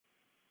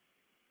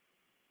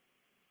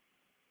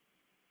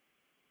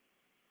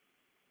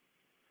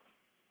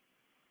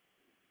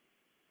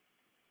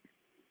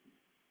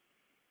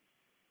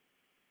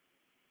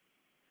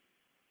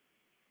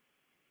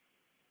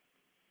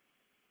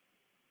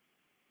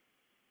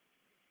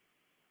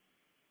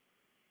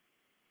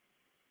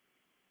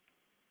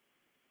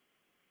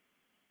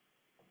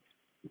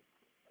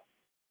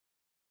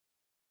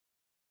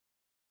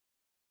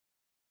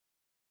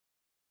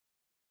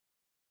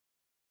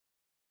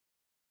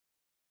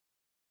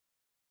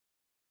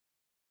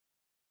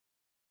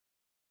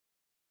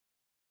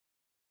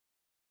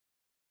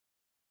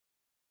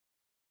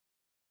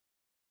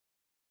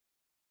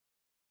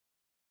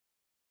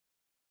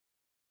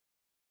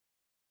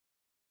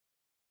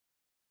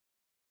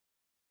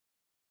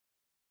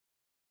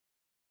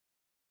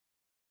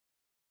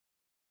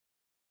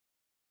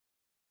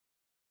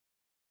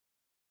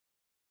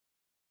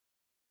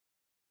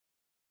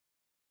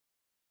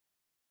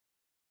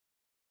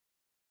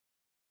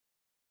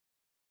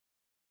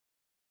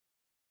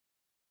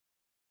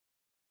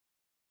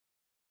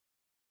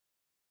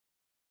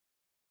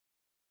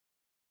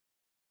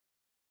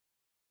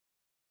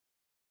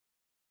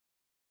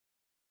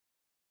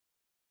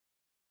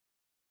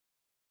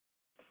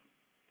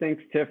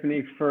Thanks,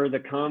 Tiffany, for the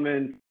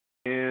comments.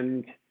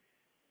 And,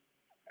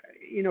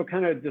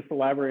 kind of just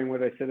elaborating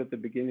what I said at the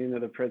beginning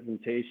of the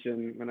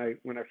presentation,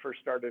 when I first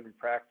started in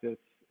practice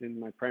in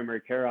my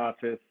primary care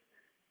office,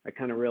 I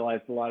kind of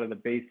realized a lot of the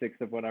basics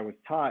of what I was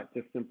taught,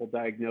 just simple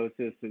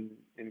diagnosis and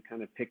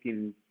kind of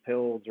picking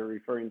pills or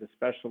referring to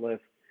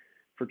specialists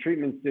for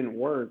treatments didn't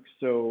work.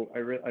 So I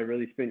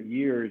really spent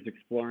years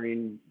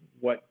exploring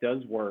what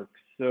does work.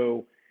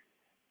 So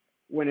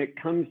when it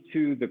comes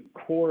to the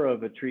core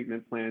of a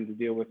treatment plan to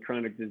deal with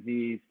chronic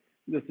disease,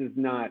 this is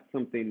not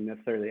something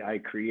necessarily I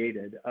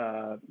created.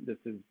 This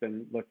has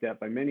been looked at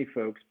by many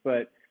folks,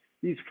 but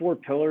these four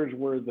pillars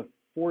were the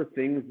four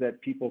things that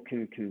people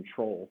can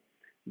control.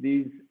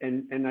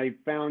 And I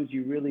found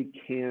you really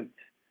can't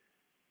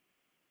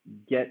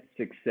get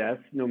success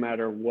no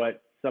matter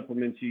what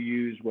supplements you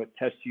use, what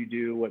tests you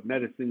do, what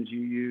medicines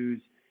you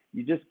use.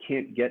 You just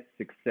can't get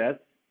success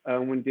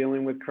when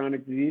dealing with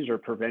chronic disease or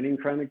preventing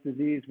chronic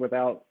disease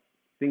without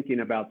thinking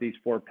about these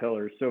four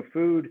pillars. So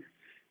food,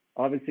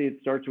 obviously it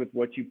starts with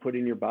what you put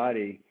in your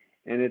body,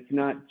 and it's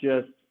not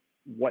just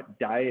what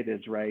diet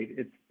is right.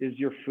 Is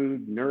your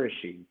food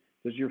nourishing?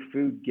 Does your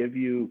food give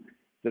you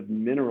the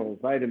minerals,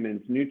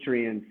 vitamins,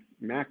 nutrients,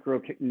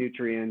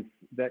 macronutrients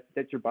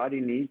that your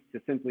body needs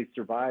to simply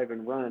survive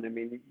and run? I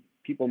mean,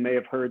 people may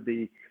have heard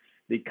the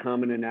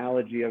common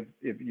analogy of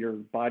if your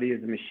body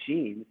is a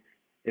machine.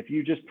 If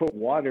you just put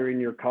water in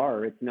your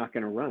car, it's not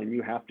going to run.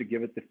 You have to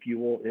give it the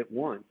fuel it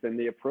wants and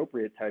the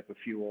appropriate type of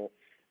fuel.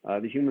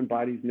 The human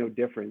body is no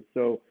different.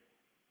 So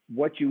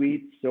what you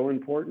eat is so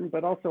important,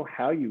 but also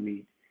how you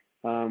eat.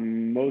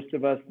 Most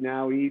of us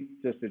now eat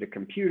just at a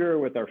computer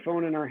with our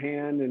phone in our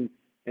hand,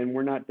 and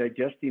we're not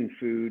digesting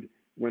food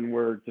when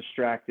we're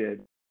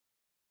distracted.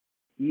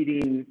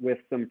 Eating with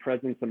some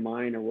presence of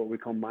mind, or what we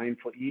call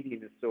mindful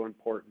eating, is so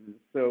important.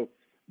 So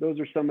those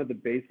are some of the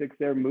basics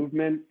there.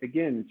 Movement,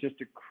 again, just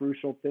a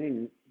crucial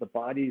thing. The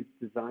body's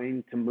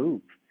designed to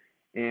move.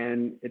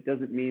 And it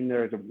doesn't mean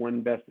there's a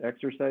one best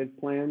exercise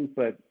plan,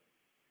 but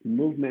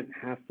movement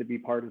has to be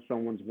part of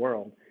someone's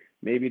world.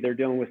 Maybe they're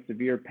dealing with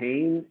severe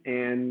pain,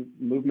 and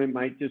movement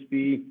might just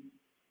be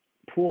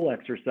pool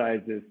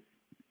exercises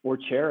or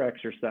chair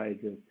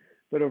exercises.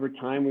 But over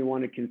time, we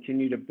want to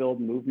continue to build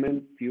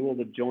movement, fuel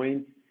the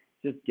joints,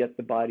 just get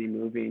the body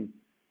moving.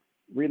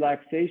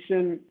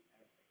 Relaxation,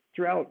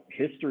 throughout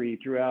history,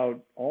 throughout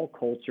all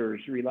cultures,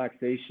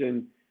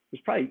 relaxation was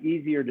probably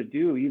easier to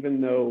do,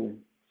 even though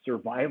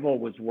survival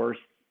was worse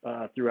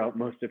throughout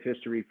most of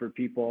history for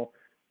people.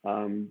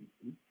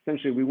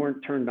 Essentially, we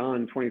weren't turned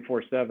on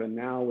 24/7.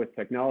 Now with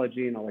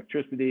technology and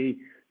electricity,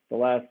 the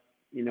last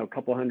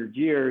couple hundred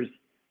years,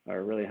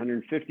 or really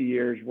 150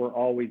 years, we're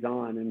always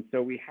on. And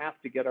so we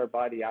have to get our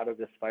body out of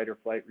this fight or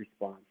flight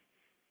response.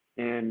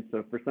 And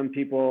so for some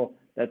people,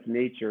 that's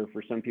nature.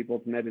 For some people,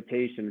 it's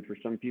meditation. For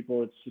some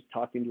people, it's just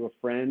talking to a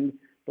friend.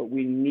 But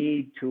we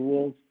need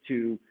tools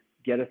to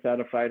get us out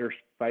of fight or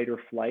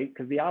flight,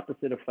 because the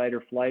opposite of fight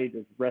or flight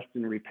is rest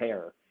and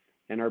repair.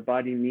 And our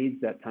body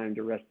needs that time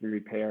to rest and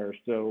repair.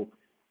 So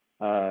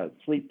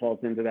sleep falls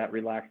into that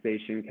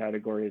relaxation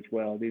category as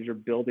well. These are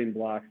building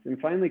blocks. And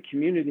finally,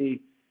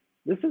 community.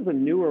 This is a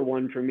newer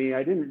one for me.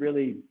 I didn't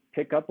really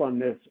pick up on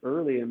this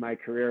early in my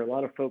career. A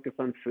lot of focus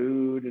on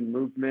food and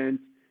movement,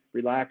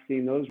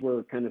 relaxing. Those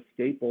were kind of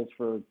staples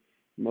for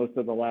most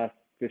of the last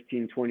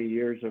 15, 20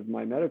 years of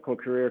my medical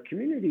career.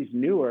 Community's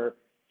newer.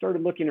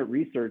 Started looking at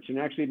research and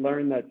actually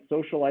learned that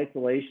social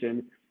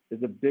isolation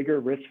is a bigger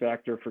risk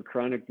factor for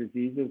chronic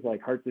diseases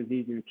like heart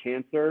disease and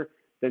cancer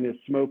than is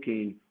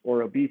smoking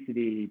or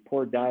obesity,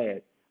 poor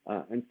diet.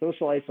 And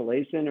social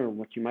isolation, or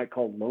what you might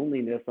call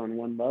loneliness on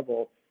one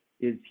level,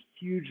 is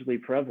hugely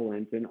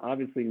prevalent. And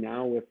obviously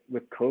now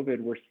with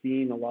COVID, we're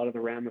seeing a lot of the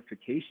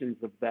ramifications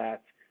of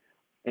that.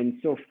 And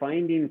so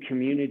finding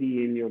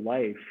community in your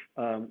life,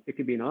 it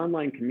could be an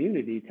online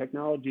community.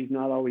 Technology is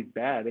not always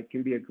bad. It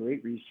can be a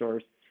great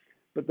resource.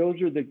 But those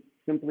are the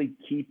simply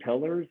key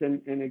pillars.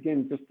 And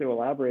again, just to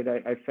elaborate,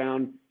 I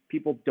found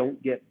people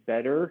don't get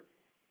better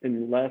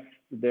unless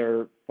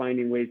they're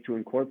finding ways to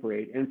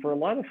incorporate. And for a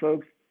lot of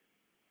folks,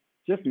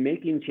 just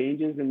making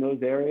changes in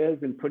those areas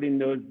and putting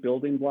those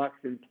building blocks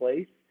in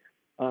place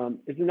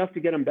is enough to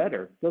get them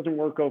better. It doesn't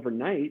work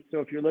overnight. So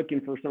if you're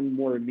looking for some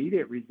more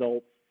immediate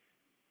results,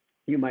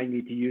 you might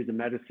need to use a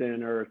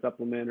medicine or a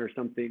supplement or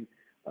something,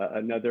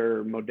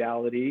 another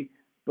modality.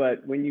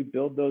 But when you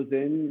build those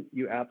in,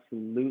 you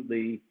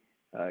absolutely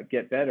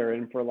get better.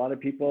 And for a lot of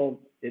people,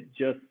 it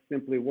just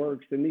simply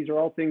works. And these are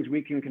all things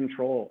we can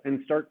control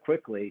and start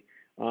quickly.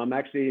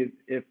 Actually,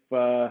 if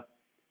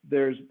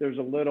there's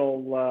a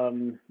little, what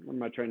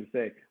am I trying to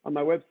say? On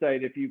my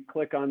website, if you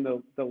click on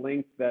the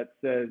link that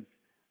says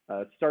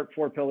start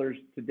 4 pillars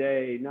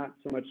today, not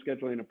so much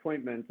scheduling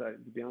appointments. To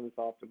be honest,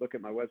 I'll have to look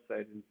at my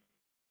website, and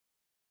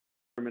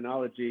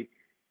terminology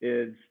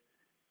is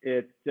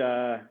it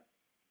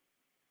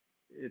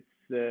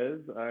says,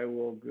 I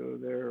will go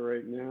there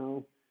right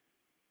now.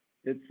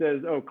 It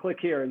says, oh, click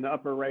here in the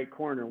upper right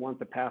corner, want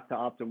the path to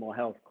optimal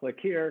health. Click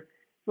here.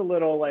 It's a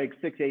little like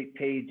 6-8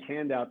 page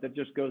handout that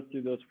just goes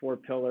through those 4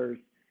 pillars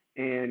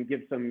and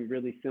give some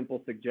really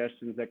simple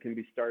suggestions that can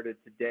be started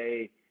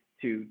today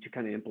to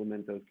kind of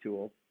implement those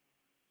tools.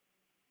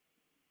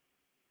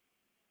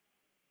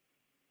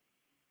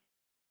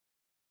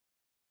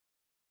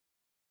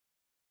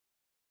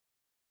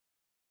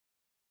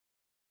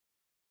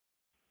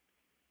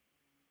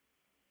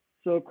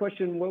 So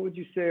question, what would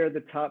you say are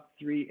the top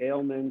 3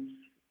 ailments,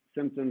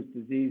 symptoms,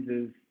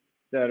 diseases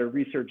that are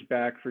research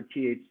backed for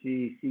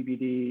THC,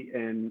 CBD,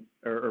 and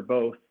or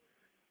both?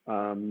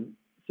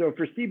 So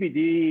for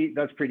CBD,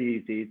 that's pretty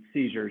easy. It's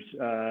seizures.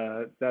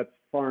 That's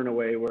far and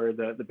away where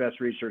the best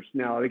research.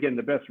 Now, again,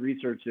 the best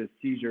research is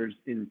seizures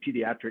in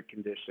pediatric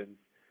conditions.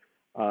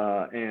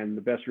 And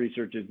the best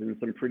research is in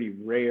some pretty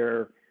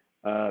rare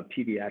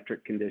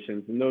pediatric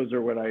conditions. And those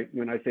are when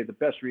I say the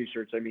best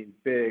research, I mean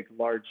big,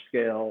 large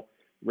scale,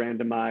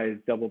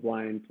 randomized,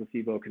 double-blind,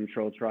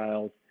 placebo-controlled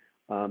trials.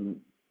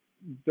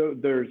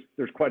 There's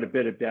quite a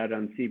bit of data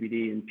on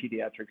CBD and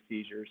pediatric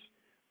seizures.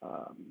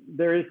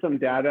 There is some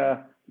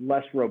data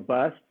less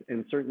robust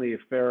and certainly a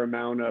fair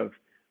amount of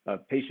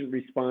patient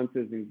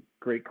responses and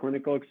great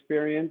clinical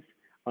experience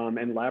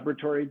and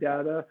laboratory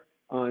data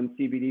on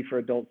CBD for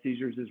adult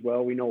seizures as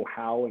well. We know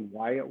how and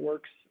why it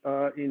works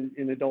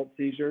in adult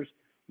seizures,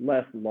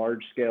 less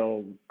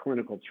large-scale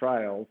clinical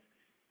trials.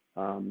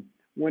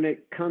 When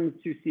it comes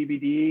to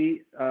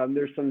CBD,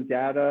 there's some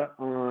data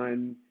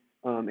on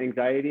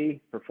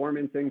anxiety,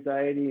 performance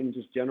anxiety, and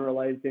just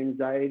generalized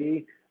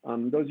anxiety.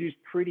 Those use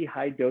pretty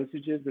high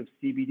dosages of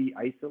CBD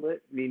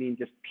isolate, meaning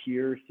just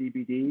pure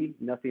CBD,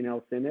 nothing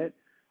else in it.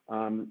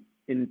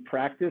 In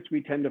practice,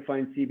 we tend to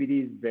find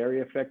CBD is very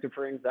effective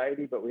for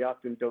anxiety, but we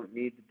often don't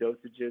need the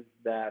dosages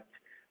that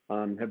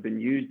have been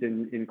used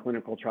in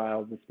clinical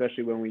trials,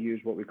 especially when we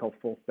use what we call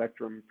full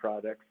spectrum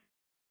products.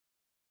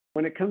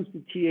 When it comes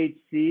to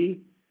THC,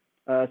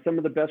 some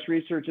of the best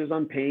research is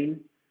on pain,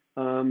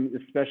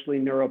 especially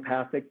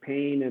neuropathic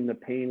pain and the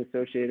pain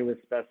associated with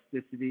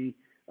spasticity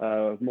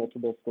of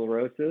multiple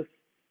sclerosis.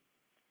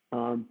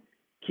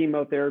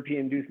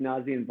 Chemotherapy-induced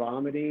nausea and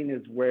vomiting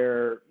is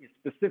where,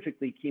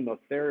 specifically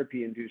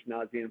chemotherapy-induced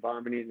nausea and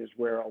vomiting is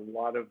where a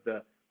lot of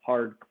the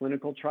hard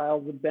clinical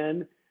trials have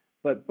been.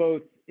 But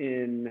both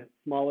in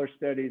smaller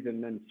studies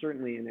and then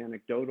certainly in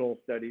anecdotal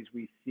studies,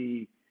 we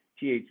see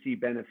THC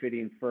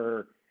benefiting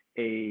for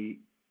a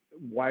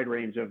wide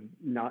range of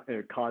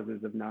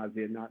causes of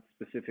nausea, not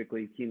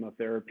specifically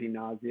chemotherapy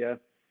nausea.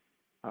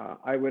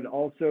 I would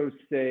also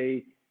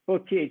say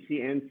both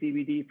THC and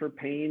CBD for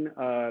pain,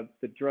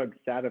 the drug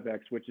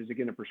Sativex, which is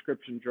again a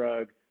prescription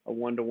drug, a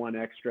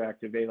 1-to-1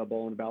 extract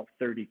available in about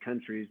 30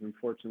 countries,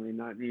 unfortunately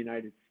not in the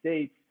United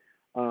States.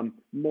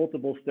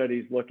 Multiple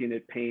studies looking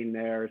at pain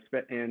there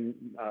and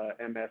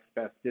MS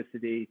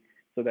spasticity,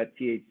 so that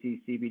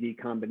THC CBD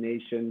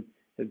combination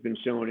has been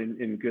shown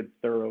in good,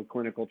 thorough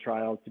clinical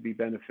trials to be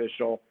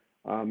beneficial.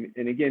 And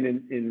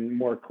again, in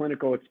more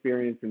clinical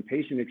experience and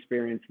patient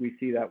experience, we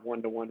see that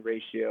 1-to-1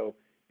 ratio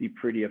be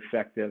pretty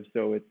effective.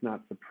 So it's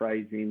not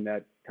surprising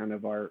that kind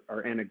of our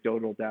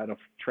anecdotal data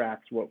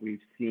tracks what we've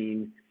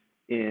seen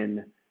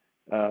in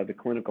the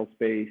clinical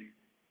space.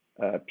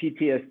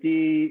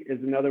 PTSD is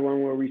another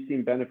one where we've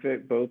seen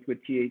benefit both with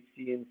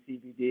THC and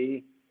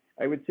CBD.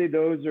 I would say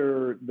those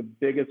are the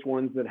biggest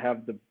ones that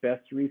have the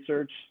best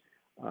research.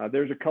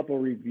 There's a couple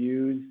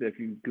reviews. If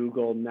you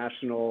Google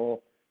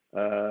National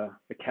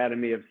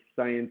Academy of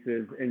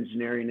Sciences,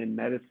 Engineering and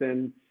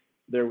Medicine,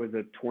 there was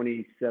a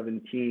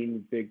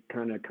 2017 big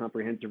kind of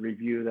comprehensive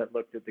review that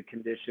looked at the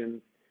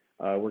conditions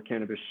where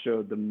cannabis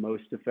showed the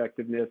most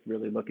effectiveness,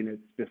 really looking at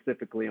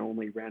specifically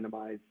only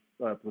randomized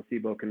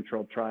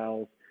placebo-controlled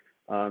trials.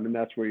 And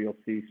that's where you'll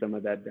see some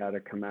of that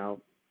data come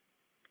out.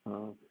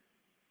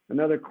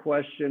 Another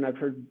question, I've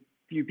heard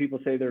few people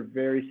say they're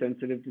very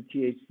sensitive to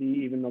THC,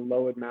 even the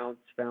low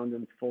amounts found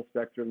in full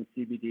spectrum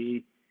CBD.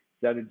 Is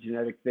that a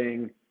genetic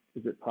thing?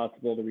 Is it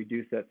possible to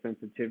reduce that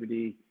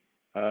sensitivity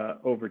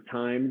over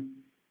time?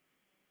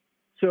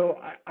 So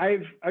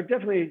I've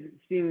definitely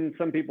seen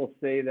some people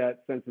say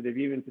that sensitive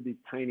even to these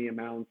tiny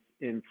amounts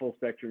in full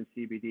spectrum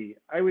CBD.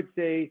 I would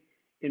say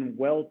in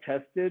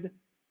well-tested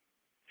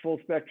full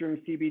spectrum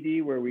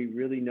CBD, where we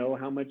really know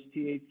how much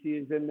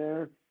THC is in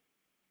there,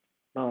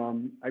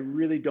 I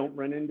really don't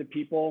run into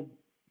people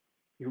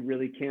who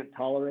really can't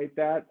tolerate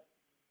that,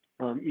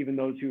 even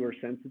those who are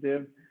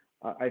sensitive.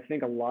 I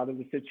think a lot of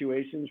the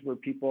situations where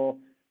people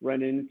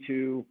run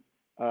into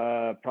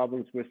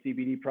problems with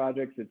CBD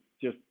products, it's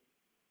just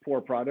poor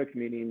products,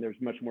 meaning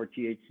there's much more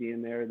THC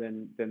in there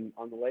than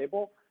on the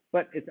label.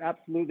 But it's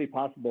absolutely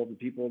possible for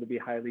people to be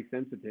highly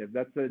sensitive.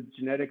 That's a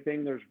genetic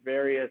thing. There's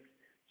various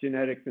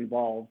genetics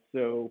involved.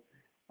 So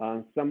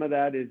some of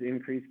that is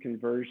increased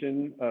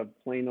conversion of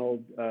plain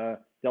old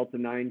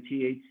delta-9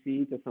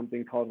 THC to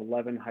something called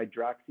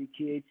 11-hydroxy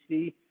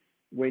THC.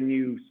 When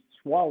you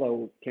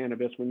swallow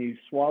cannabis, when you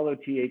swallow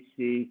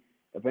THC,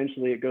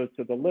 eventually it goes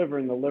to the liver,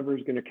 and the liver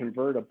is going to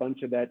convert a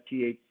bunch of that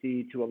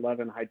THC to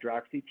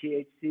 11-hydroxy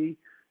THC.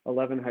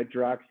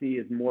 11-hydroxy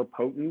is more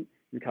potent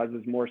and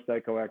causes more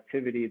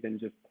psychoactivity than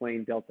just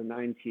plain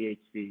delta-9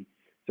 THC.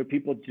 So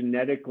people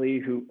genetically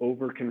who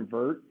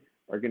overconvert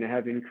are going to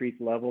have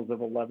increased levels of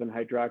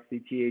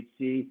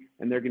 11-hydroxy-THC,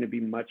 and they're going to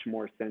be much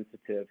more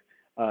sensitive.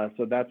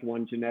 So that's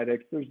one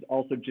genetics. There's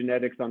also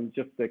genetics on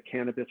just the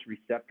cannabis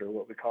receptor,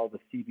 what we call the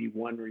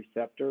CB1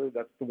 receptor.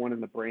 That's the one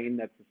in the brain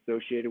that's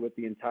associated with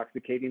the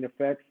intoxicating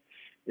effects.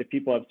 If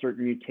people have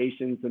certain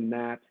mutations in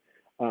that,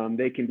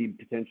 they can be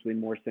potentially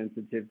more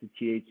sensitive to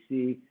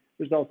THC.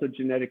 There's also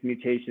genetic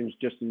mutations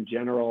just in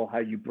general, how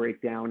you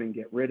break down and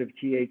get rid of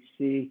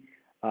THC.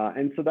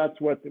 And so that's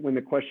what, when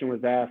the question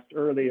was asked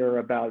earlier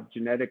about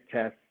genetic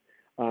tests,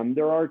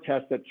 there are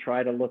tests that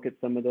try to look at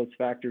some of those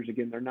factors.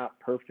 Again, they're not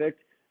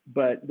perfect,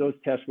 but those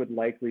tests would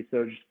likely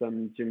show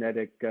some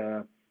genetic,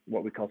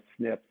 what we call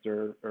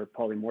SNPs or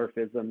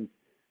polymorphisms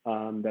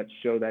that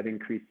show that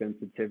increased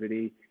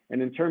sensitivity.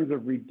 And in terms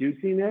of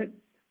reducing it,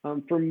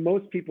 for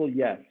most people,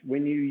 yes.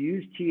 When you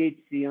use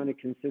THC on a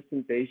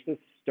consistent basis,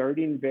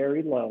 starting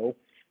very low,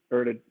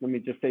 or let me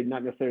just say,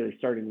 not necessarily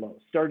starting low,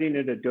 starting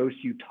at a dose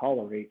you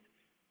tolerate,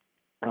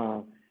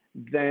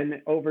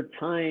 then over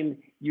time,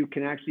 you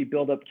can actually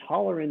build up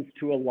tolerance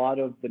to a lot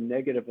of the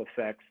negative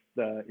effects,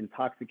 the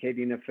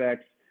intoxicating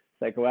effects,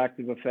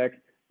 psychoactive effects,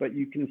 but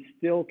you can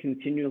still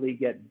continually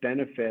get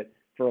benefit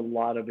for a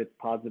lot of its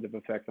positive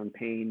effects on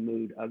pain,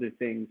 mood, other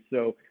things.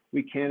 So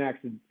we can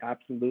actually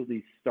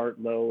absolutely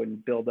start low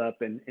and build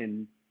up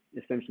and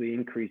essentially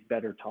increase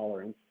better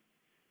tolerance.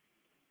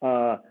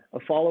 A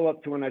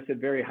follow-up to when I said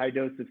very high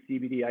dose of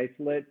CBD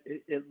isolate,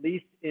 at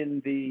least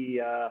in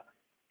the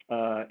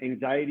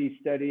anxiety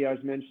study I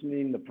was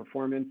mentioning, the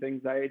performance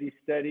anxiety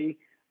study,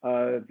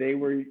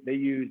 they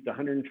used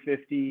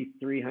 150,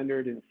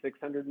 300, and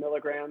 600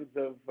 milligrams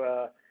of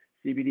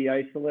CBD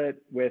isolate,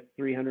 with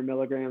 300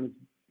 milligrams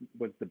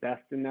was the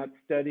best in that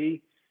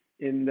study.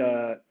 In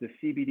the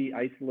CBD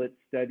isolate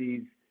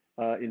studies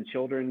in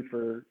children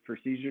for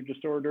seizure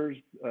disorders,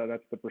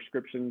 that's the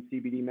prescription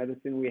CBD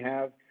medicine we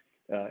have.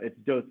 It's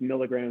dosed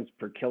milligrams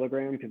per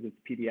kilogram because it's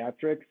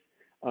pediatrics,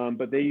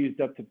 but they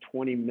used up to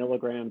 20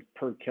 milligrams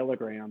per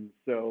kilogram.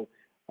 So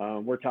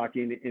we're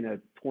talking in a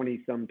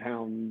 20-some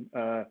pound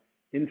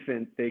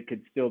infant, they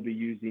could still be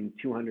using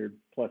 200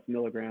 plus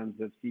milligrams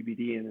of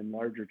CBD, and in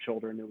larger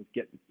children, it was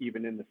getting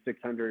even in the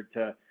 600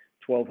 to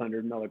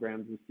 1,200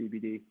 milligrams of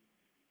CBD.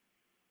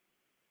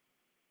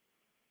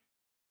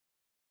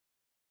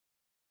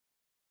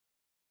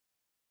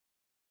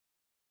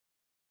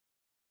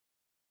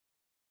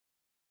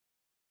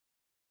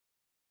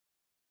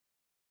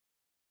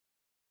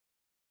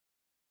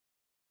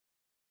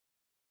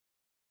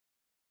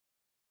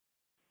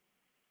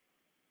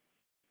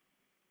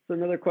 So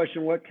another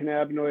question, what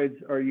cannabinoids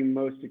are you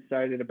most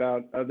excited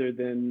about other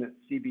than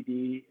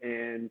CBD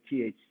and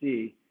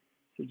THC?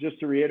 So just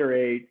to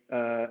reiterate,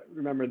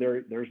 remember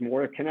there's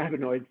more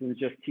cannabinoids than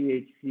just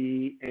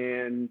THC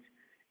and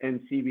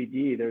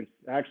CBD. There's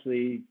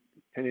actually,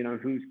 depending on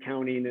who's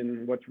counting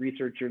and what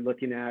research you're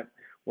looking at,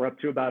 we're up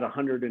to about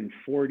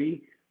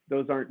 140.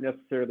 Those aren't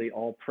necessarily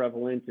all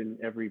prevalent in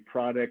every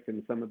product,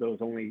 and some of those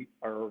only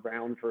are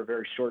around for a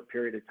very short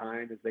period of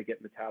time as they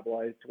get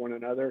metabolized to one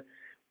another.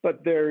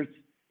 But there's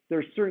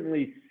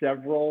certainly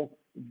several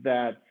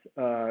that,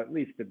 at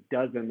least a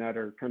dozen that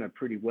are kind of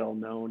pretty well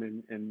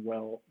known and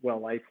well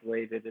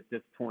isolated at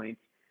this point.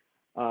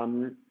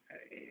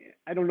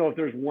 I don't know if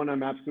there's one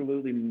I'm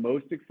absolutely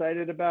most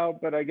excited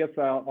about, but I guess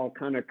I'll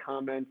kind of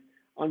comment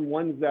on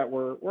ones that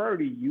we're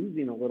already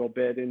using a little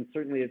bit and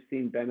certainly have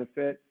seen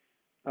benefit.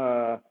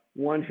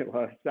 One,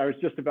 I was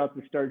just about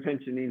to start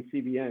mentioning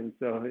CBN,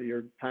 so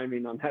your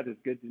timing on that is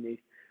good, Denise.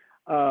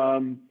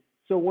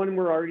 So one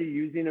we're already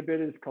using a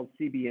bit is called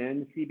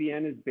CBN.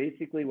 CBN is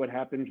basically what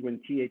happens when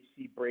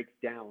THC breaks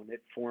down.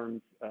 It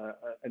forms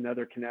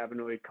another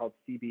cannabinoid called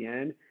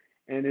CBN,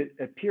 and it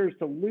appears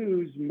to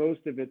lose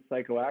most of its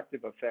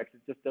psychoactive effects.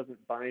 It just doesn't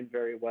bind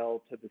very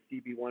well to the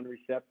CB1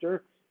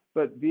 receptor,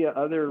 but via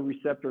other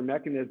receptor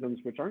mechanisms,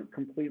 which aren't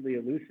completely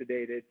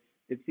elucidated,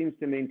 it seems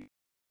to maintain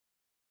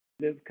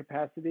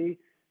capacity.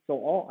 So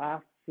I'll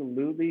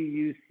absolutely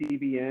use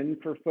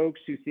CBN for folks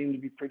who seem to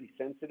be pretty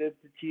sensitive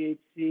to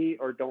THC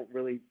or don't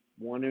really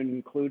want to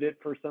include it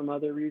for some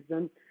other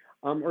reason,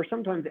 or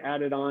sometimes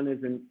add it on as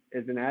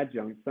an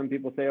adjunct. Some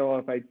people say, oh,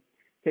 if I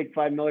take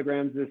 5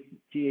 milligrams of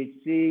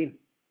THC,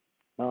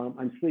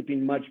 I'm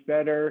sleeping much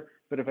better,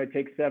 but if I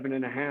take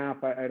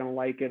 7.5, I don't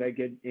like it, I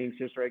get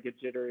anxious or I get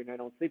jittery and I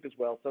don't sleep as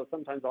well. So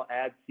sometimes I'll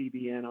add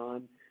CBN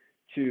on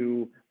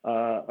to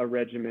a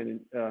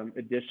regimen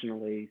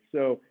additionally.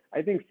 So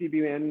I think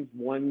CBN is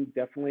one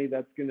definitely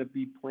that's going to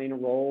be playing a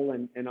role,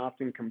 and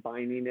often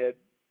combining it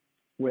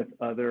with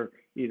other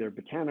either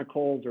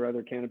botanicals or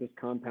other cannabis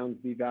compounds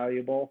be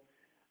valuable.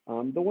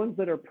 The ones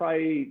that are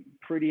probably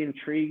pretty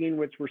intriguing,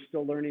 which we're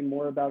still learning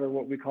more about, are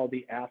what we call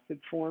the acid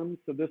forms.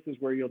 So this is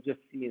where you'll just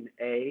see an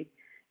A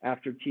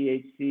after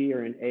THC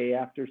or an A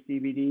after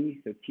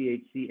CBD. So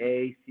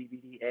THCA,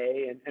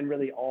 CBDA, and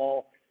really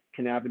all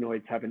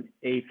cannabinoids have an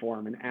A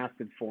form, an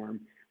acid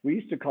form. We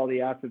used to call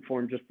the acid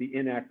form just the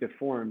inactive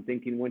form,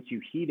 thinking once you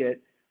heat it,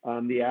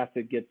 the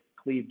acid gets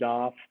cleaved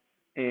off,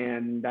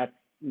 and that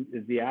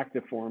is the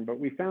active form. But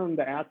we found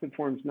the acid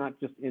form is not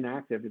just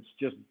inactive, it's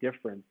just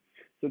different.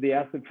 So the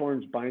acid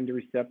forms bind to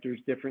receptors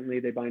differently.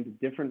 They bind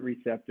to different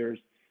receptors.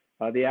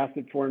 The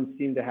acid forms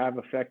seem to have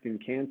effect in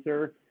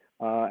cancer,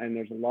 and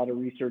there's a lot of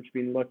research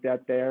being looked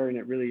at there, and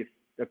it really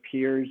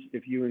appears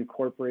if you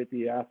incorporate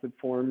the acid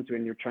forms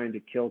when you're trying to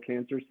kill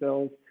cancer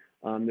cells,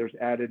 there's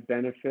added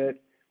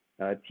benefit.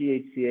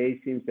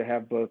 THCA seems to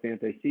have both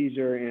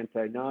anti-seizure,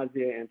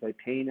 anti-nausea,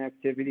 anti-pain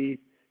activities.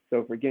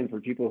 So again, for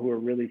people who are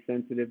really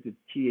sensitive to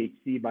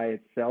THC by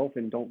itself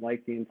and don't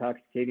like the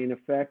intoxicating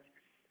effect,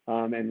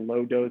 and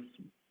low dose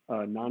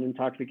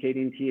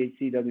non-intoxicating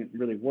THC doesn't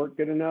really work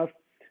good enough,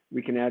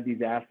 we can add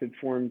these acid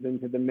forms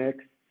into the mix.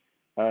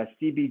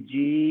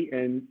 CBG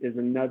is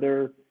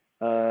another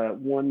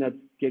one that's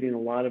getting a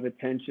lot of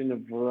attention, a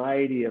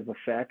variety of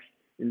effects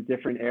in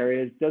different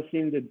areas. Does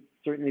seem to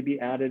certainly be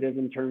additive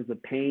in terms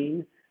of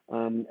pain,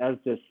 as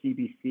does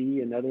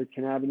CBC, another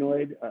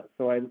cannabinoid.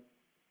 So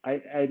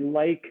I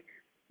like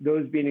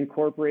those being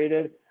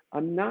incorporated.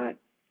 I'm not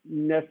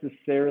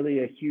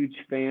necessarily a huge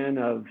fan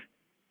of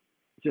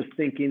just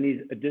thinking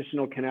these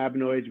additional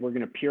cannabinoids, we're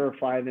going to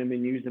purify them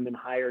and use them in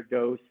higher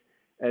dose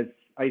as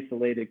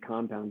isolated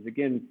compounds.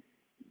 Again,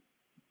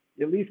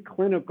 at least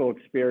clinical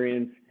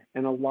experience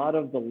and a lot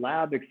of the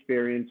lab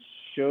experience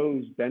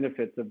shows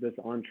benefits of this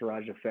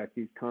entourage effect,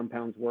 these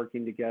compounds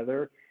working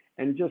together.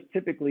 And just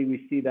typically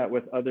we see that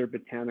with other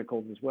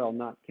botanicals as well,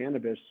 not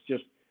cannabis,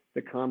 just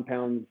the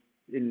compounds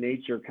in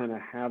nature kind of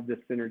have this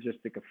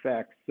synergistic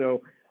effect.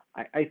 So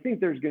I think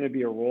there's going to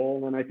be a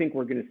role, and I think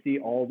we're going to see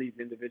all these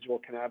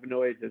individual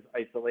cannabinoids as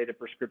isolated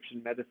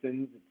prescription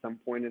medicines at some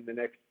point in the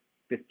next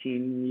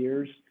 15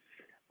 years.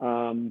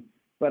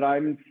 But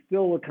I'm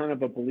still kind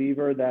of a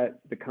believer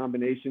that the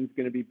combination is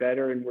going to be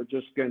better, and we're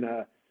just going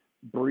to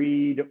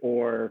breed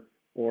or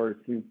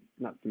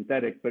not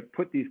synthetic, but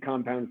put these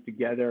compounds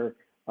together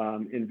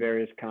in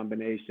various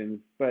combinations.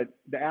 But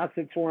the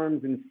acid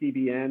forms and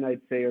CBN,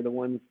 I'd say, are the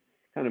ones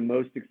kind of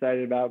most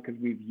excited about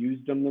because we've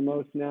used them the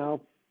most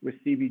now, with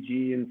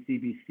CBG and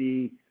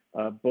CBC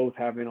both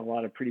having a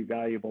lot of pretty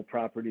valuable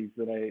properties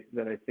that I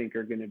think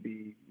are going to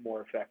be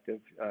more effective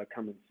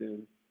coming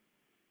soon.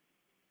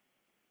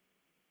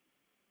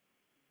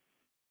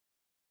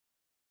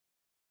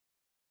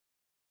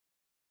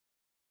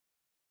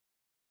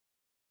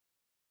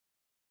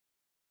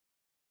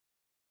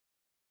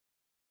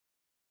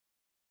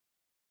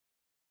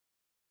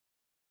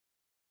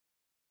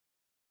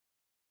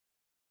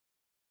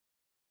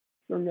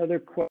 So another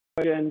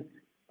question,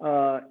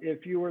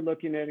 if you were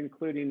looking at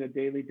including a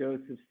daily dose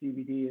of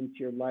CBD into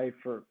your life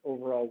for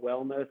overall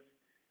wellness,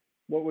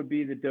 what would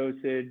be the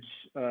dosage,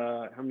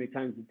 how many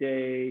times a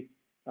day,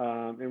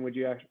 and would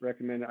you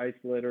recommend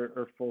isolate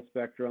or full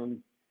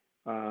spectrum?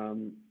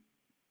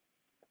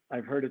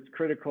 I've heard it's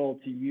critical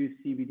to use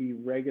CBD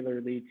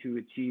regularly to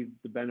achieve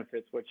the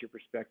benefits. What's your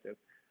perspective?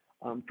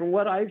 From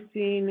what I've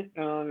seen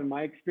in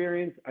my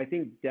experience, I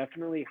think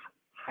definitely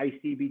high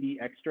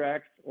CBD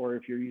extracts, or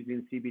if you're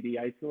using CBD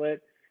isolate,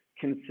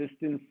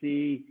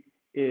 consistency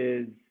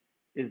is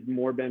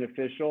more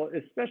beneficial,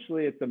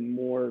 especially at the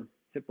more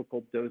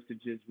typical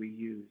dosages we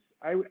use.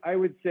 I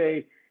would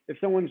say if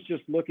someone's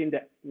just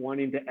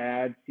wanting to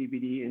add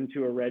CBD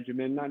into a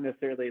regimen, not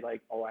necessarily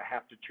like, oh, I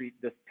have to treat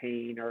this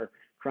pain or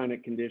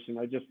chronic condition.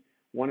 I just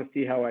want to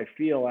see how I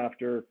feel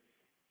after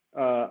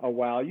a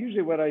while.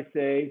 Usually what I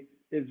say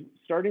is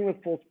starting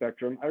with full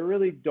spectrum. I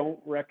really don't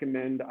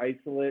recommend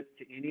isolate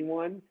to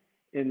anyone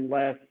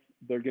unless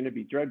they're going to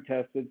be drug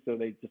tested, so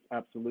they just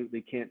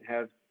absolutely can't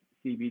have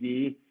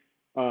CBD,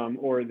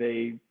 or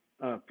they,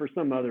 for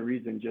some other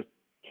reason, just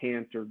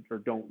can't or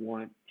don't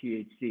want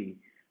THC.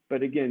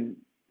 But again,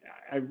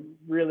 I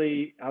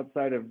really,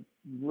 outside of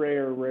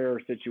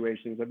rare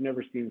situations, I've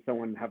never seen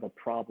someone have a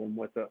problem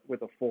with a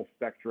full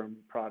spectrum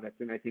product,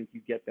 and I think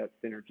you get that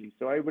synergy.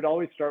 So I would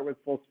always start with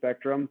full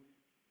spectrum,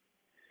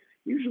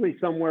 usually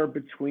somewhere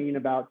between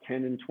about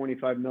 10 and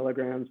 25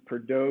 milligrams per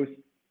dose,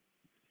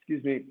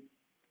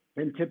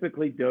 and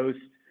typically dosed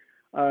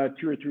 2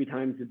 or 3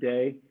 times a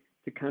day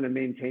to kind of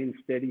maintain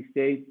steady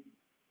state.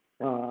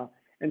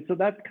 And so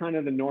that's kind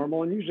of the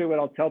normal. And usually what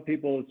I'll tell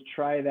people is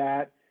try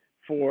that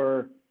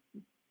for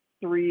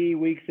 3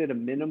 weeks at a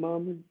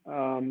minimum.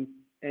 And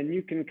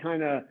you can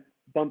kind of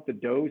bump the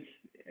dose,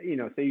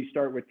 say you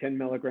start with 10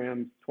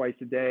 milligrams twice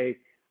a day.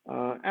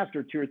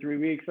 After 2 or 3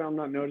 weeks, I'm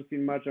not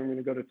noticing much, I'm going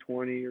to go to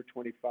 20 or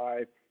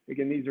 25.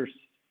 Again, these are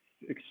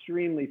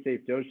extremely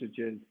safe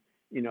dosages,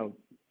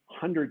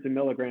 hundreds of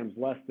milligrams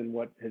less than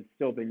what has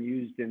still been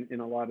used in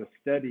a lot of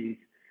studies.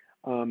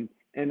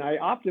 And I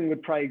often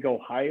would probably go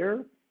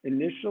higher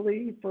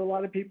initially for a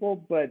lot of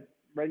people, but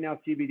right now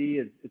CBD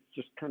it's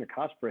just kind of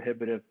cost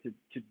prohibitive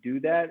to do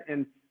that.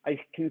 And I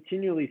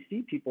continually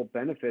see people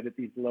benefit at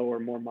these lower,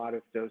 more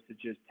modest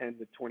dosages, 10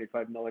 to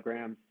 25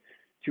 milligrams,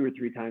 2 or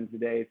 3 times a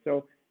day.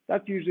 So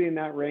that's usually in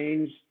that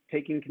range,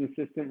 taking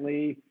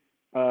consistently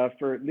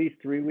for at least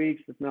 3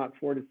 weeks, if not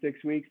 4 to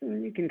 6 weeks, and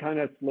then you can kind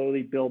of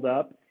slowly build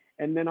up.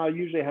 And then I'll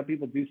usually have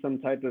people do some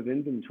type of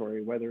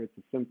inventory, whether it's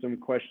a symptom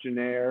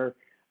questionnaire,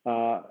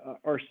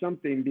 or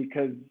something,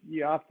 because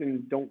you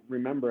often don't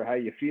remember how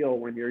you feel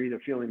when you're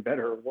either feeling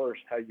better or worse,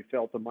 how you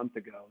felt a month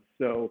ago.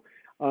 So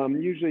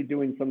usually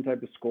doing some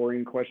type of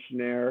scoring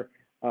questionnaire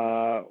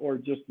or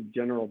just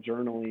general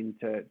journaling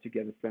to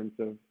get a sense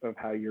of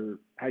how you're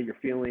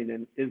feeling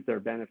and is there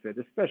benefit,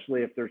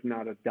 especially if there's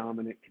not a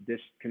dominant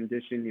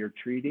condition you're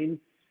treating,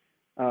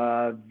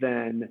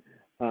 then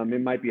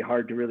it might be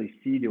hard to really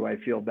see, do I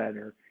feel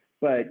better?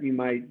 But you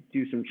might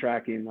do some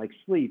tracking like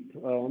sleep.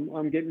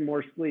 I'm getting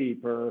more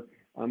sleep, or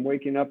I'm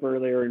waking up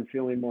earlier and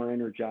feeling more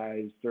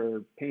energized,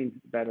 or pain's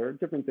better,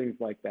 different things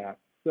like that.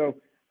 So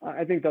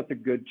I think that's a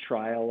good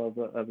trial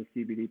of a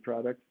CBD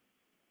product.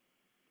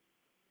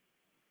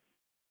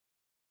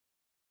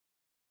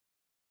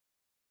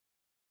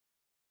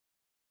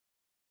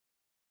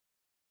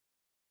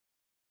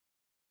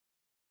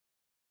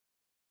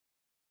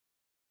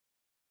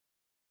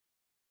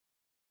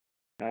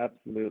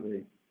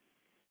 Absolutely.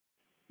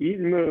 Eat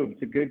and move,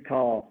 it's a good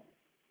call.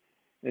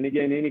 And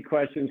again, any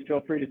questions, feel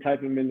free to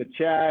type them in the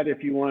chat.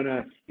 If you want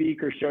to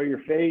speak or show your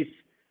face,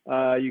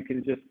 you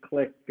can just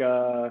click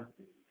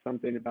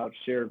something about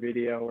share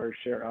video or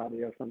share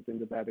audio, something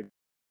to that effect.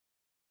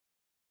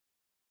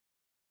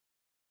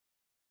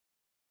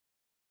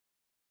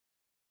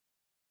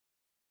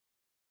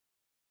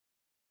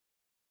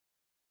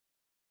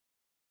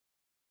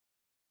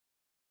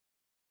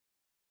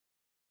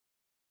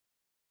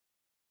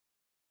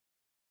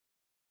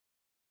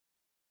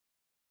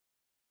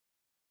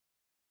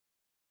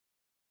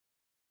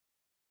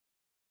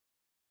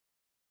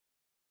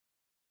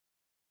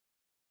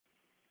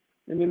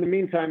 And in the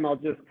meantime, I'll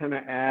just kind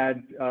of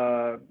add,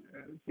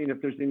 seeing if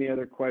there's any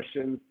other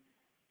questions,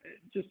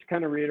 just to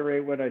kind of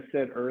reiterate what I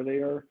said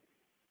earlier.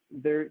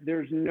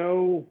 There's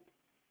no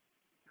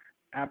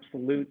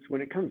absolutes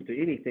when it comes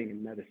to anything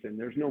in medicine.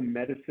 There's no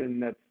medicine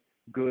that's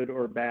good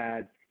or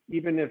bad,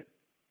 even if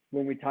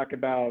when we talk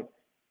about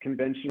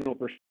conventional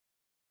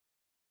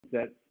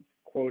that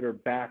quote are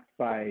backed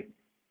by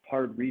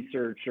hard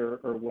research, or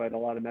what a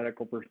lot of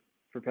medical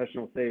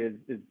professionals say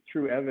is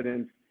true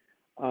evidence,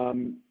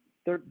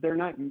 they're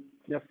not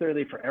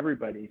necessarily for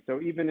everybody. So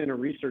even in a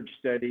research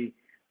study,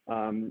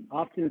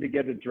 often to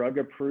get a drug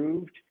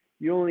approved,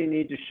 you only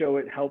need to show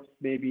it helps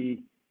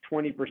maybe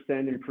 20%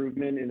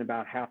 improvement in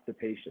about half the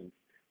patients.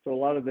 So a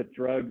lot of the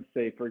drugs,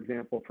 say, for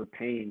example, for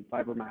pain,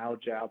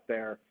 fibromyalgia out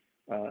there,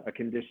 a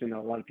condition that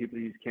a lot of people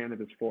use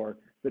cannabis for,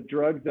 the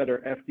drugs that are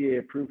FDA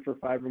approved for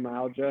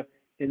fibromyalgia,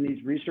 in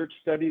these research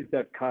studies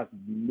that cost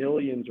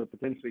millions or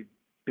potentially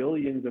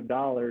billions of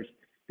dollars,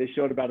 they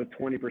showed about a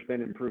 20%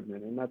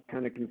 improvement, and that's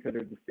kind of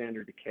considered the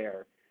standard of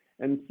care.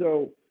 And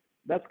so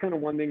that's kind of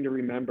one thing to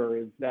remember,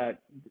 is that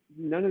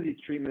none of these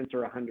treatments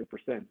are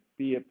 100%,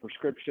 be it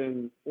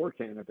prescription or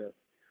cannabis.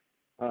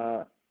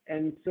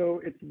 And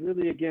so it's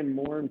really, again,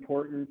 more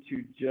important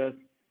to just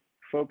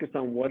focus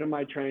on what am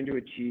I trying to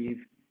achieve,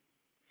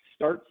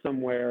 start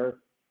somewhere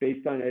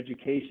based on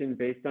education,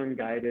 based on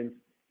guidance,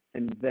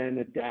 and then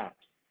adapt.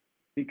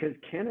 Because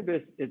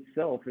cannabis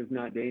itself is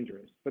not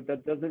dangerous, but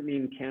that doesn't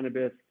mean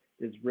cannabis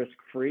is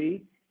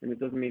risk-free, and it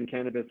doesn't mean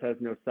cannabis has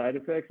no side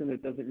effects, and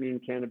it doesn't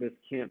mean cannabis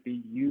can't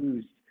be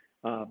used,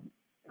 I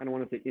don't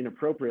want to say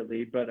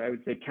inappropriately, but I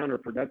would say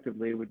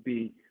counterproductively would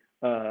be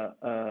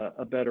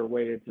a better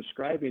way of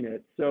describing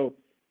it. So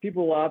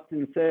people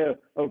often say,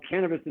 oh,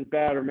 cannabis is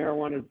bad or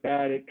marijuana is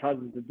bad, it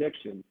causes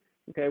addiction.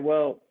 Okay,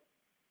 well,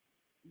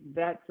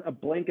 that's a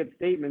blanket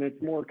statement.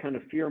 It's more kind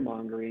of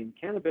fear-mongering.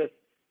 Cannabis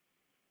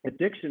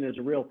addiction is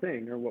a real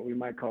thing, or what we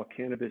might call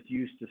cannabis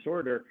use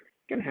disorder.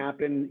 It can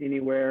happen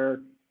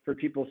anywhere for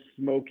people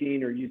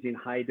smoking or using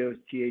high-dose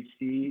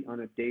THC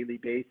on a daily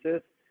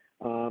basis.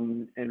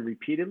 And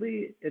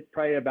repeatedly, it's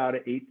probably about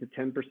an 8 to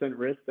 10%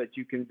 risk that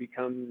you can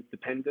become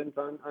dependent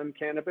on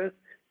cannabis.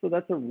 So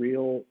that's a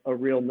real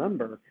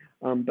number.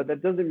 But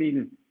that doesn't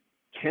mean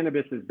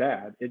cannabis is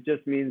bad. It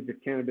just means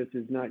if cannabis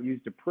is not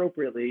used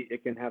appropriately,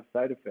 it can have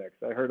side effects.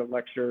 I heard a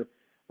lecture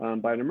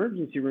by an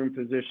emergency room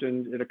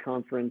physician at a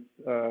conference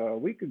a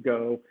week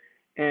ago,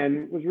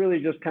 and was really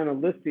just kind of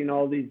listing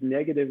all these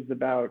negatives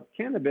about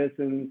cannabis.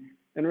 And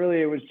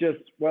really it was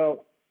just,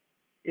 well,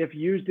 if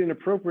used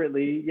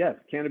inappropriately, yes,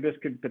 cannabis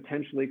could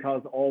potentially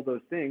cause all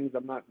those things.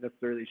 I'm not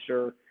necessarily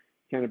sure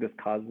cannabis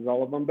causes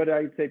all of them, but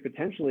I'd say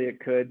potentially it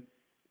could.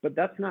 But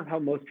that's not how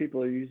most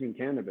people are using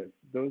cannabis.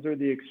 Those are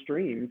the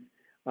extremes.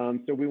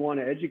 So we want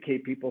to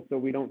educate people so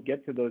we don't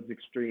get to those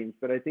extremes.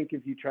 But I think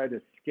if you try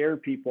to scare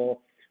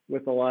people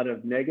with a lot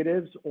of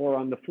negatives, or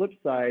on the flip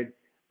side,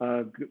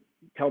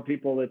 tell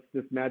people it's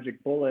this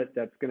magic bullet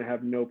that's going to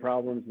have no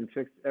problems and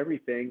fix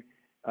everything,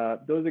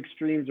 those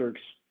extremes are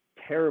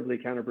terribly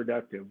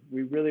counterproductive.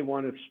 We really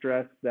want to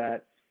stress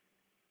that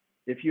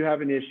if you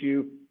have an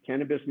issue,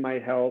 cannabis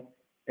might help.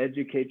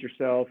 Educate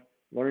yourself,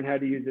 learn how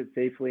to use it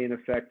safely and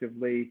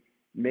effectively,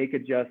 make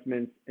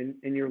adjustments, and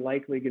you're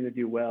likely going to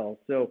do well.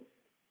 So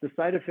the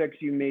side effects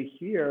you may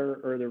hear,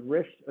 or the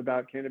risks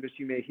about cannabis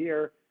you may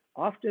hear,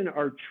 often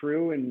are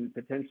true in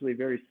potentially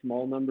very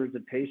small numbers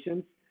of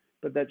patients,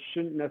 but that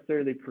shouldn't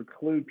necessarily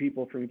preclude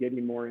people from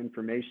getting more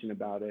information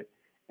about it.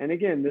 And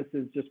again, this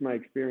is just my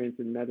experience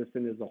in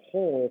medicine as a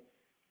whole.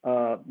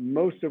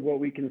 Most of what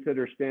we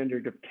consider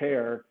standard of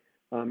care,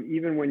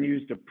 even when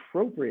used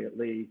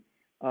appropriately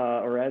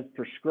or as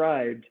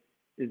prescribed,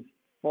 is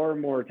far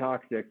more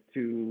toxic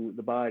to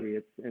the body.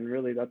 And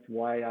really that's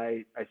why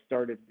I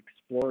started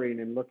exploring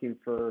and looking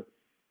for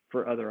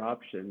other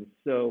options.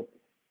 So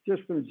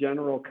just some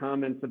general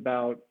comments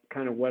about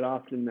kind of what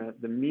often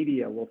the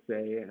media will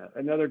say.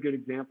 Another good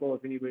example,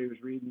 if anybody was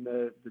reading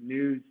the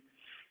news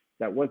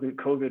that wasn't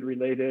COVID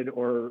related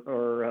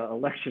or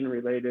election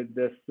related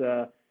this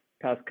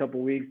past couple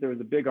of weeks, there was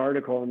a big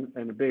article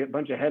and a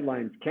bunch of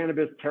headlines.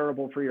 Cannabis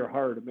terrible for your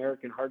heart.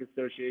 American Heart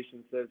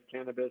Association says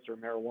cannabis or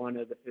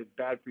marijuana is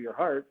bad for your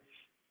heart.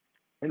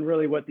 And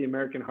really what the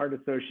American Heart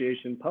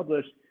Association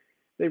published,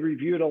 they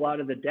reviewed a lot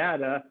of the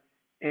data,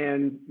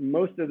 and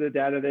most of the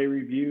data they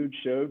reviewed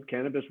showed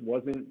cannabis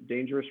wasn't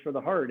dangerous for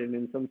the heart, and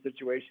in some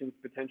situations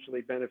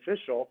potentially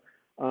beneficial.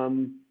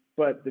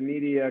 But the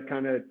media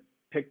kind of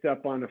picked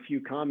up on a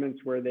few comments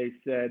where they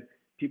said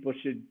people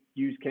should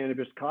use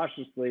cannabis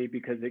cautiously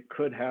because it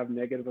could have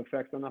negative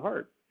effects on the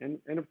heart. And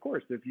of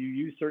course, if you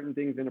use certain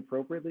things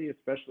inappropriately,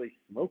 especially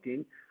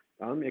smoking,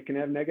 it can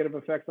have negative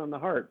effects on the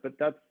heart. But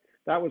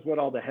that was what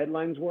all the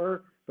headlines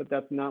were, but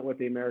that's not what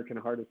the American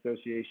Heart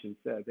Association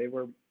said. They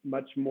were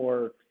much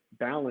more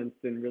balanced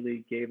and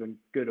really gave a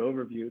good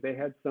overview. They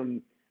had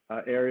some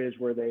areas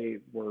where they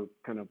were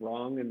kind of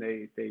wrong and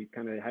they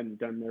kind of hadn't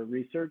done their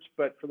research,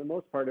 but for the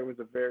most part, it was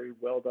a very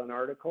well done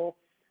article.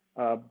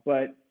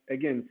 But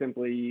again,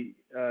 simply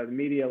the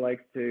media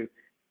likes to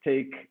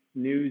take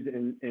news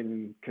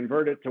and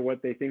convert it to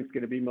what they think is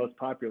going to be most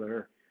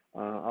popular.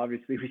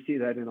 Obviously, we see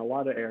that in a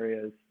lot of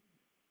areas.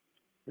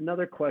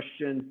 Another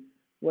question,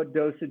 what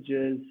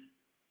dosages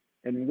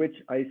and which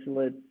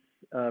isolates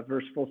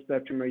versus full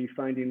spectrum are you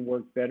finding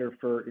work better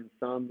for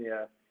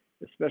insomnia,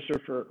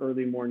 especially for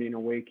early morning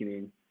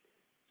awakening?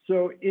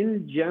 So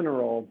in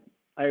general,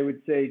 I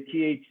would say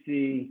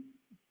THC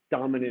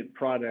dominant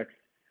products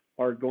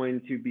are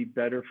going to be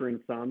better for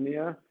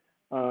insomnia,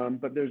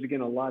 but there's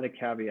again a lot of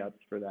caveats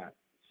for that.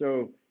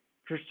 So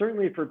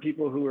certainly for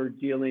people who are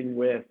dealing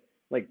with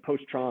like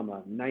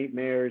post-trauma,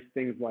 nightmares,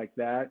 things like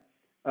that,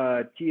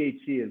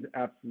 THC is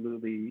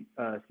absolutely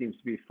seems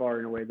to be far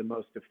and away the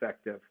most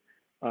effective.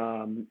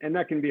 And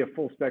that can be a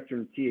full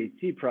spectrum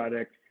THC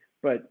product,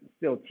 but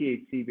still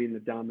THC being the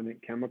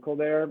dominant chemical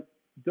there.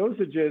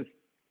 Dosages,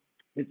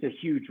 it's a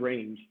huge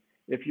range.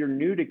 If you're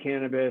new to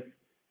cannabis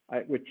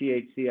with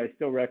THC, I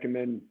still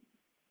recommend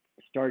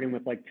starting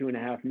with like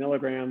 2.5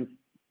 milligrams,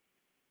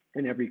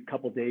 and every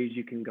couple days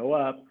you can go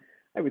up.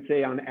 I would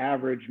say on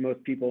average,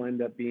 most people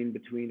end up being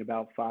between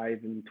about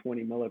 5 and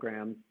 20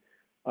 milligrams.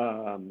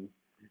 And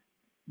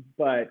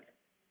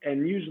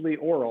usually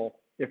oral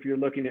if you're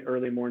looking at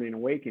early morning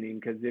awakening,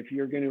 because if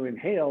you're going to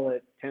inhale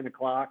at 10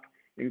 o'clock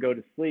and go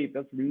to sleep,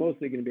 that's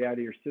mostly going to be out of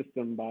your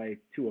system by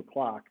 2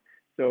 o'clock.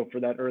 So for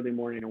that early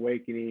morning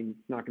awakening,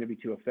 it's not going to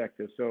be too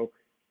effective. So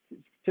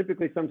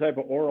typically some type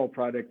of oral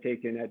product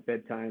taken at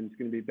bedtime is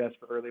going to be best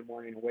for early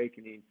morning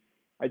awakening.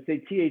 I'd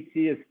say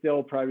THC is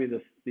still probably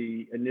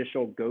the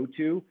initial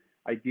go-to.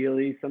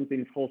 Ideally,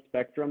 something full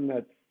spectrum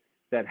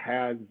that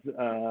has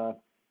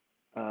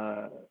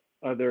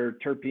other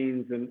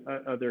terpenes and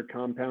other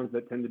compounds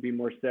that tend to be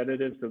more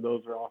sedative. So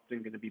those are often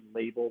going to be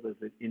labeled as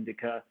an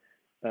indica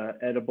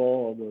edible,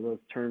 although those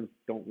terms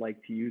don't like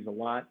to use a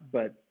lot.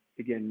 But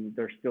again,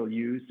 they're still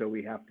used, so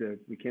we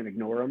can't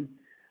ignore them.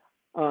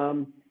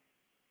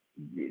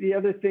 The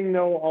other thing,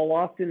 though, I'll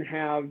often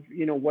have,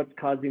 what's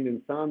causing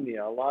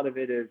insomnia. A lot of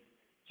it is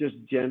just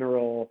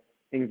general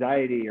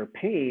anxiety or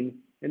pain.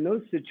 In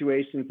those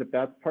situations, if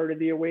that's part of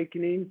the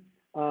awakening,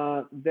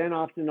 then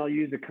often I'll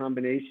use a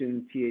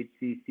combination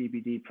THC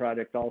CBD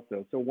product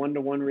also. So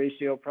 1-to-1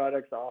 ratio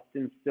products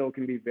often still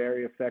can be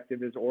very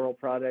effective as oral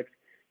products,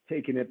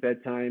 taken at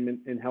bedtime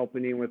and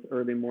helping you with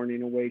early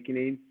morning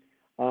awakening.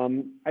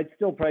 I'd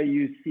still probably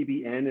use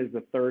CBN as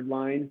the third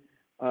line.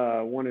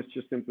 One, is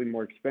just simply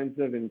more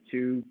expensive, and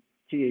two,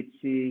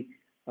 THC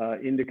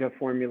indica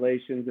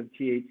formulations of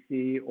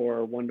THC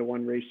or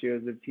 1-to-1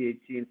 ratios of THC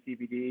and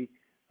CBD,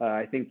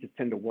 I think just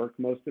tend to work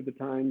most of the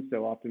time,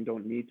 so often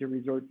don't need to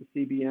resort to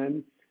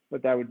CBN,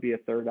 but that would be a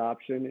third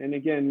option. And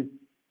again,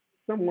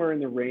 somewhere in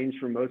the range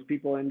for most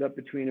people end up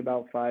between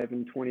about 5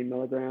 and 20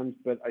 milligrams,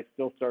 but I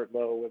still start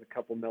low with a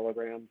couple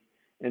milligrams.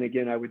 And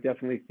again, I would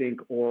definitely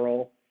think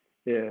oral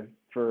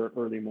for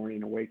early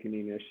morning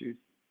awakening issues.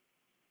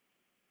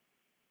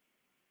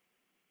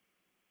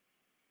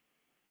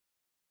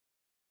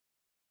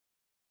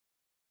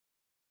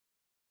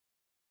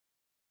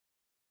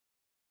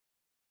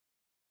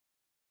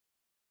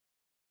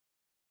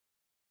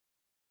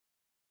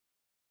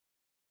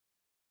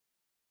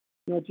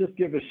 I'll just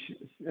give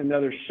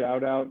another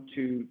shout out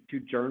to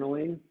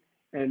journaling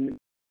and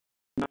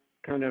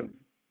kind of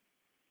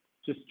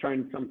just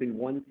trying something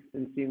once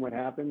and seeing what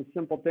happens.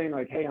 Simple thing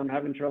like, hey, I'm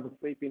having trouble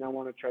sleeping. I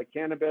want to try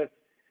cannabis,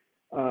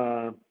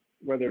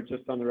 whether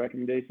just on the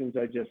recommendations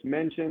I just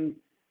mentioned,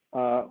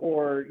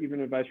 or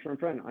even advice from a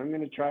friend. I'm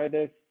going to try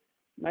this.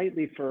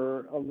 nightly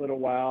for a little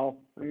while.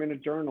 I'm going to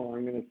journal.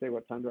 I'm going to say,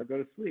 what time do I go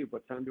to sleep?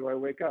 What time do I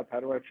wake up? How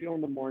do I feel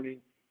in the morning?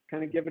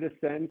 Kind of give it a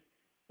sense.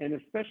 And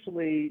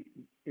especially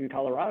in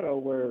Colorado,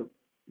 where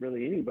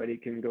really anybody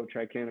can go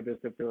try cannabis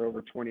if they're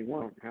over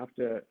 21, don't have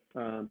to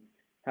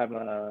have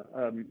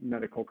a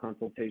medical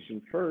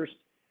consultation first.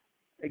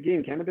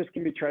 Again, cannabis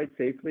can be tried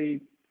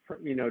safely,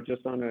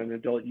 just on an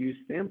adult use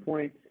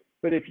standpoint.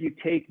 But if you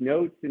take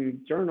notes and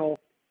journal,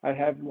 I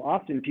have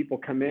often people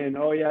come in,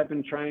 oh yeah, I've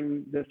been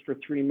trying this for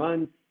 3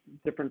 months,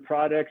 different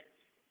products.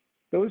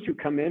 Those who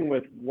come in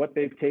with what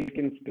they've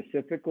taken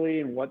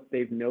specifically and what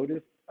they've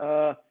noticed,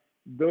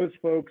 those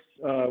folks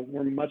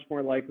were much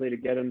more likely to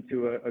get them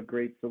to a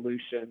great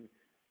solution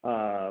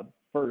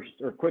first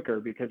or quicker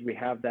because we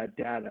have that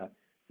data.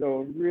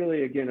 So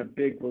really, again, a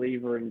big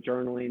believer in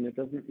journaling.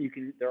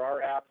 There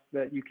are apps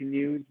that you can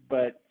use,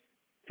 but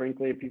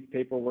frankly, a piece of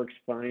paper works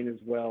fine as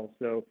well.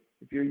 So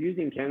if you're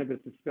using cannabis,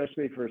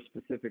 especially for a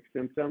specific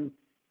symptom,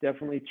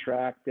 definitely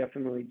track,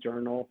 definitely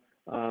journal.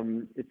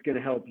 It's going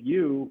to help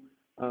you,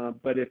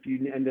 but if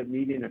you end up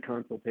needing a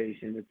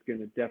consultation, it's going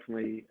to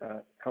definitely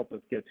help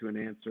us get to an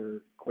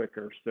answer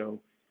quicker.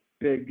 So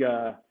big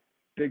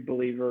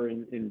believer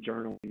in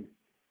journaling.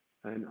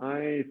 And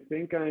I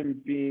think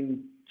I'm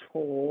being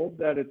told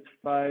that it's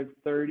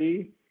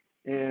 5:30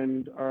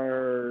 and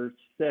our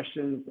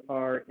sessions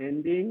are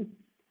ending.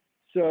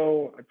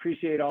 So I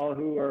appreciate all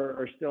who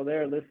are still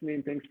there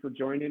listening. Thanks for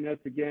joining us.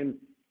 Again,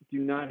 do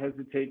not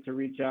hesitate to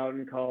reach out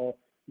and call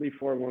Lee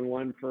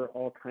 411 for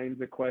all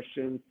kinds of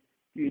questions.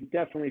 You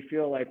definitely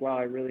feel like, wow,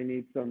 I really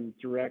need some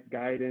direct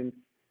guidance,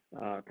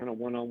 kind of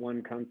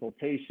one-on-one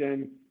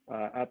consultation.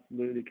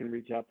 Absolutely can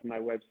reach out to my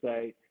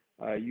website.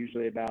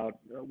 Usually about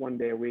 1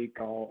 day a week,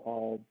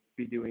 I'll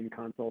be doing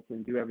consults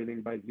and do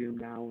everything by Zoom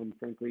now. And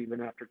frankly,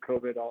 even after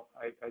COVID,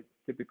 I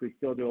typically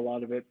still do a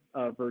lot of it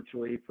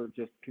virtually for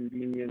just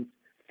convenience.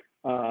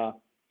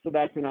 So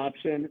that's an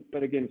option.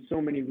 But again,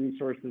 so many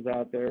resources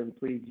out there, and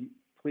please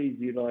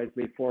utilize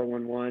the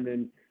 411.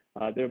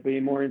 And there'll be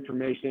more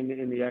information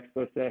in the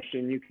expo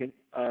session. You can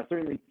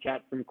certainly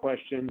chat some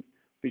questions,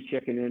 be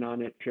checking in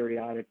on it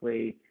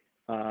periodically,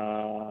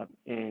 and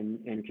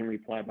can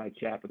reply by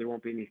chat. But there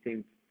won't be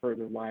anything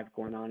further live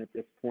going on at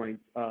this point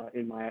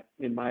in my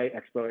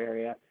expo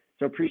area.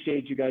 So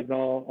appreciate you guys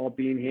all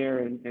being here,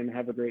 and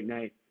have a great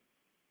night.